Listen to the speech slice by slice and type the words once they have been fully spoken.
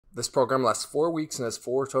This program lasts 4 weeks and has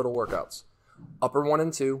 4 total workouts, upper 1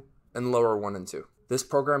 and 2 and lower 1 and 2. This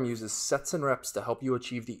program uses sets and reps to help you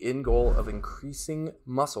achieve the end goal of increasing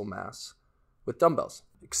muscle mass with dumbbells.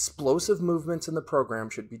 Explosive movements in the program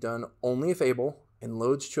should be done only if able, and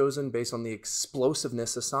loads chosen based on the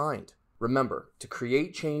explosiveness assigned. Remember, to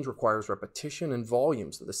create change requires repetition and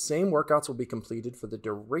volume, so the same workouts will be completed for the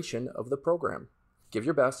duration of the program. Give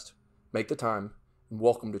your best, make the time, and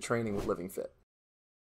welcome to training with Living Fit.